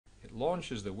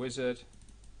launches the wizard,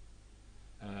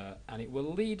 and it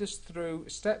will lead us through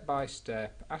step by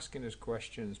step, asking us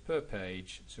questions per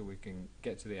page so we can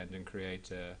get to the end and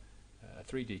create a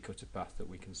 3D cutter path that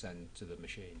we can send to the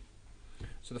machine.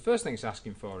 So the first thing it's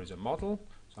asking for is a model,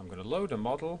 so I'm going to load a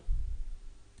model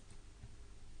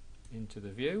into the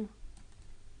view,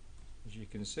 as you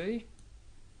can see.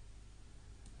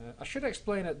 I should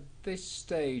explain at this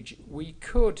stage, we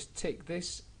could tick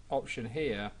this option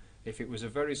here if it was a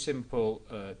very simple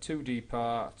 2D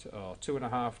part or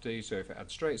 2.5D, so if it had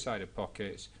straight-sided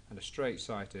pockets and a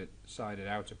straight-sided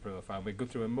outer profile. We'd go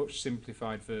through a much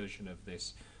simplified version of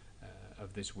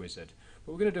this wizard.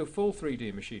 But we're going to do full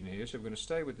 3D machining here, so we're going to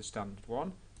stay with the standard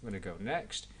one. I'm going to go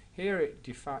next. Here it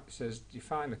says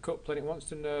define the cut plane. It wants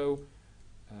to know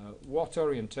what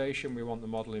orientation we want the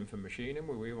model in for machining.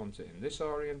 We want it in this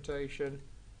orientation.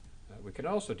 We can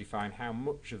also define how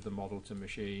much of the model to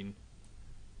machine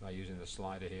by using the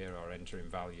slider here or entering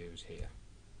values here.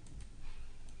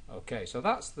 Okay, so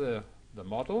that's the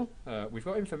model. We've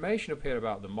got information up here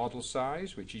about the model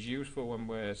size, which is useful when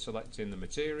we're selecting the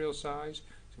material size.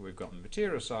 So we've got the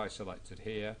material size selected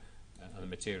here and the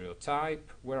material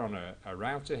type. We're on a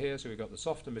router here, so we've got the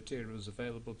softer materials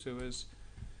available to us.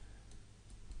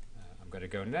 I'm going to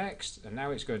go next, and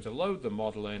now it's going to load the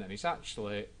model in, and it's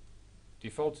actually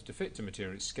defaulted to fit to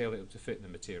material. It's scaled it up to fit the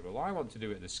material. I want to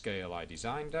do it at the scale I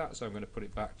designed at, so I'm going to put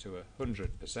it back to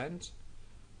 100%.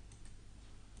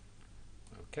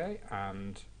 Okay,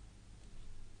 and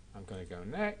I'm going to go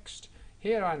next.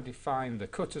 Here I define the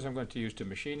cutters I'm going to use to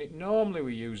machine it. Normally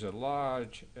we use a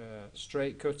large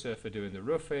straight cutter for doing the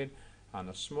roughing and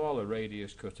a smaller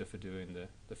radius cutter for doing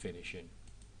the finishing.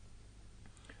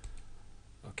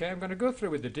 Okay, I'm going to go through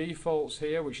with the defaults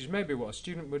here, which is maybe what a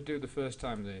student would do the first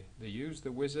time they use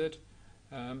the wizard.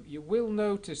 You will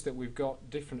notice that we've got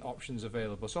different options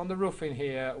available. So on the roughing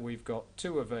here we've got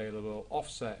two available,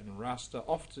 offset and raster.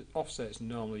 Offset's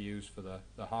normally used for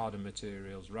the harder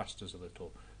materials, raster's a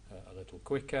little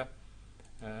quicker.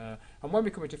 And when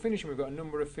we come into finishing, we've got a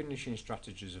number of finishing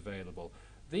strategies available.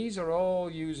 These are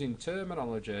all using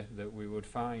terminology that we would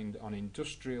find on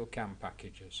industrial CAM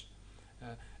packages.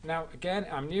 Now again,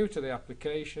 I'm new to the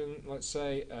application, let's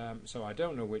say, so I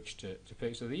don't know which to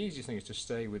pick. So the easiest thing is to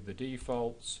stay with the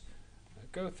defaults,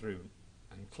 go through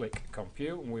and click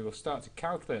compute, and we will start to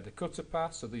calculate the cutter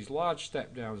path. So these large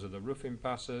step downs are the roughing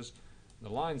passes, the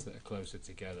lines that are closer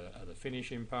together are the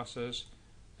finishing passes.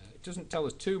 It doesn't tell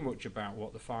us too much about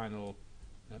what the final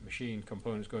machine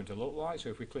component is going to look like, so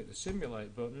if we click the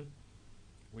simulate button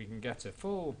we can get a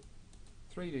full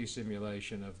 3D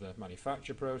simulation of the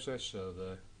manufacture process, so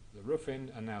the roughing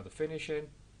and now the finishing.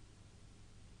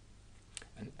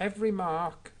 And every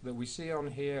mark that we see on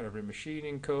here, every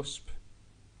machining cusp,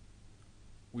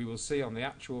 we will see on the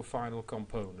actual final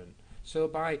component. So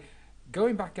by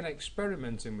going back and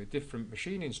experimenting with different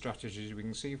machining strategies, we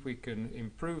can see if we can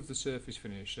improve the surface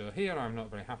finish. So here I'm not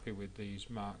very happy with these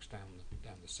marks down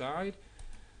the side,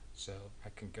 so I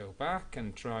can go back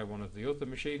and try one of the other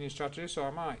machining strategies. So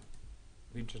I might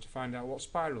be interested to find out what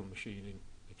spiral machining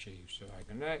achieves. So I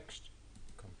go next,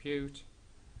 compute.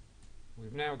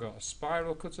 We've now got a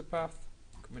spiral cutter path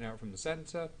coming out from the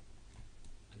center,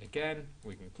 and again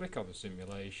we can click on the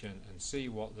simulation and see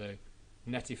what the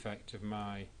net effect of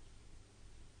my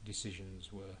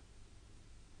decisions were.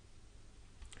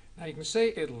 Now you can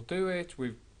see it'll do it.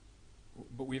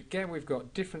 But we've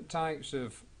got different types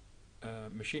of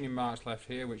machining marks left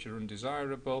here which are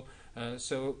undesirable.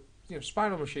 So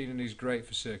spiral machining is great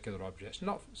for circular objects,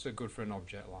 not so good for an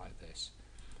object like this.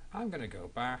 I'm going to go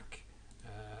back,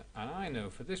 and I know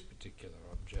for this particular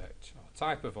object, or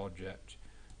type of object,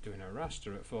 doing a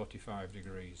raster at 45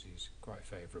 degrees is quite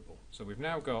favourable. So we've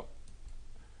now got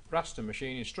raster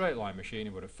machining, straight line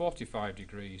machining, but at 45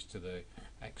 degrees to the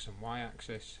X and Y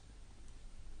axis.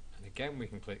 And again we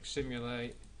can click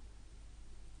simulate.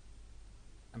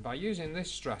 And by using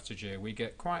this strategy we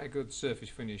get quite a good surface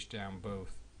finish down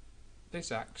both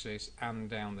this axis and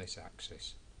down this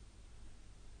axis.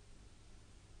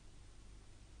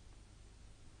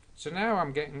 So now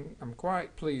I'm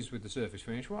quite pleased with the surface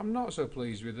finish. What I'm not so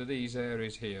pleased with are these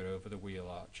areas here over the wheel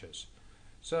arches.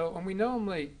 So, and we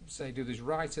normally say do this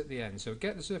right at the end, so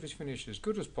get the surface finish as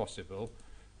good as possible,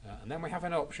 and then we have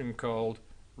an option called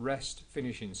rest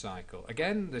finishing cycle.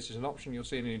 Again, this is an option you'll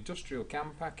see in an industrial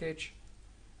CAM package.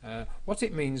 What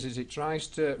it means is it tries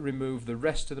to remove the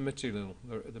rest of the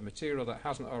material that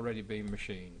hasn't already been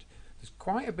machined. There's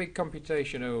quite a big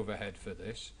computation overhead for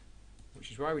this,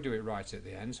 which is why we do it right at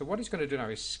the end. So what it's going to do now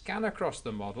is scan across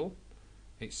the model.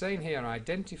 It's saying here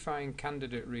identifying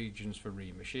candidate regions for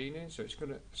remachining, so it's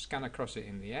going to scan across it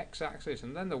in the x-axis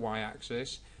and then the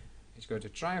y-axis. It's going to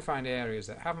try and find areas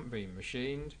that haven't been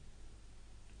machined.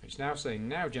 It's now saying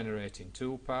now generating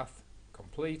toolpath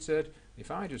completed. If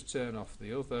I just turn off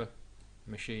the other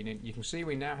machining, you can see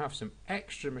we now have some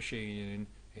extra machining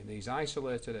in these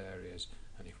isolated areas,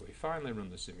 and if we finally run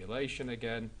the simulation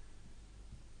again,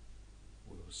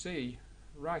 we will see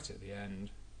right at the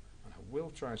end, and I will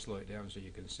try and slow it down so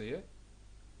you can see it.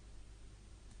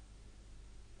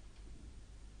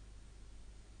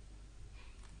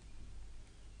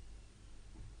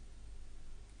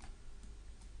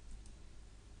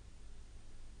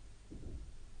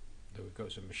 So we've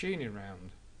got some machining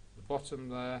around the bottom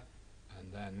there,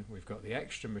 and then we've got the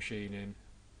extra machining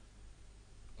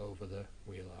over the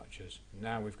wheel arches.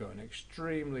 Now we've got an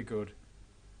extremely good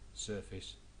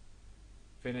surface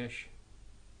finish,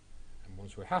 and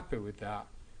once we're happy with that,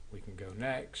 we can go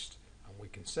next and we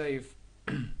can save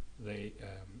the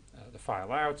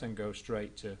file out and go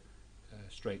straight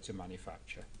to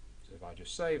manufacture. So if I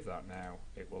just save that now,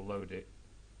 it will load it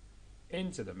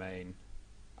into the main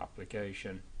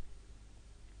application.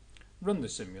 Run the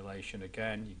simulation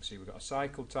again. You can see we've got a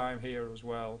cycle time here as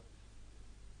well.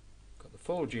 Got the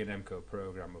full G&M code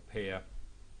program up here,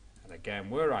 and again,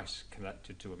 were I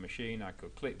connected to a machine, I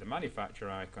could click the manufacture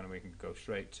icon and we can go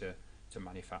straight to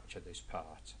manufacture this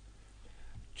part.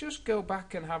 Just go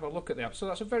back and have a look at the app. So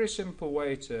that's a very simple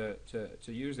way to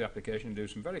use the application and do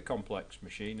some very complex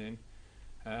machining.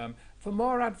 For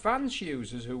more advanced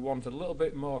users who want a little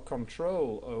bit more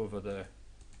control over the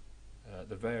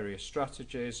various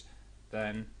strategies,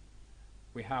 then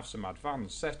we have some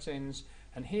advanced settings,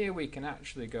 and here we can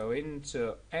actually go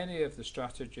into any of the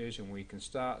strategies and we can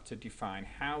start to define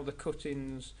how the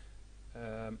cuttings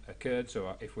occurred.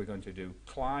 So if we're going to do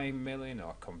climb milling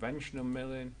or conventional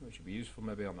milling, which would be useful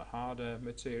maybe on the harder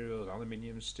materials,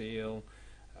 aluminium, steel,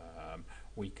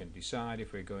 we can decide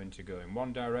if we're going to go in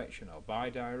one direction or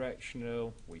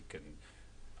bi-directional. We can,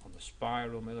 on the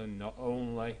spiral milling, not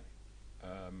only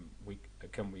we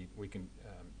can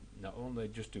not only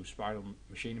just do spiral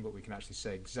machining, but we can actually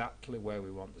say exactly where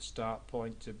we want the start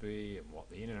point to be and what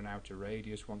the inner and outer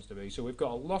radius wants to be. So we've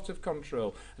got a lot of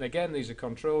control, and again, these are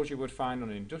controls you would find on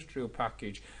an industrial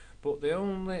package, but they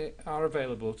only are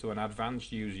available to an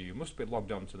advanced user. You must be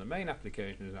logged on to the main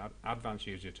application as an advanced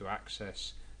user to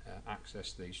access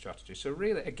these strategies. So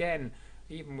really, again,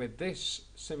 even with this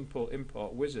simple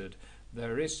import wizard,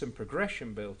 there is some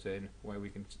progression built in where we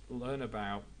can learn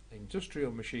about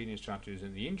industrial machining strategies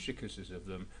and the intricacies of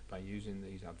them by using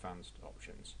these advanced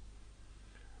options.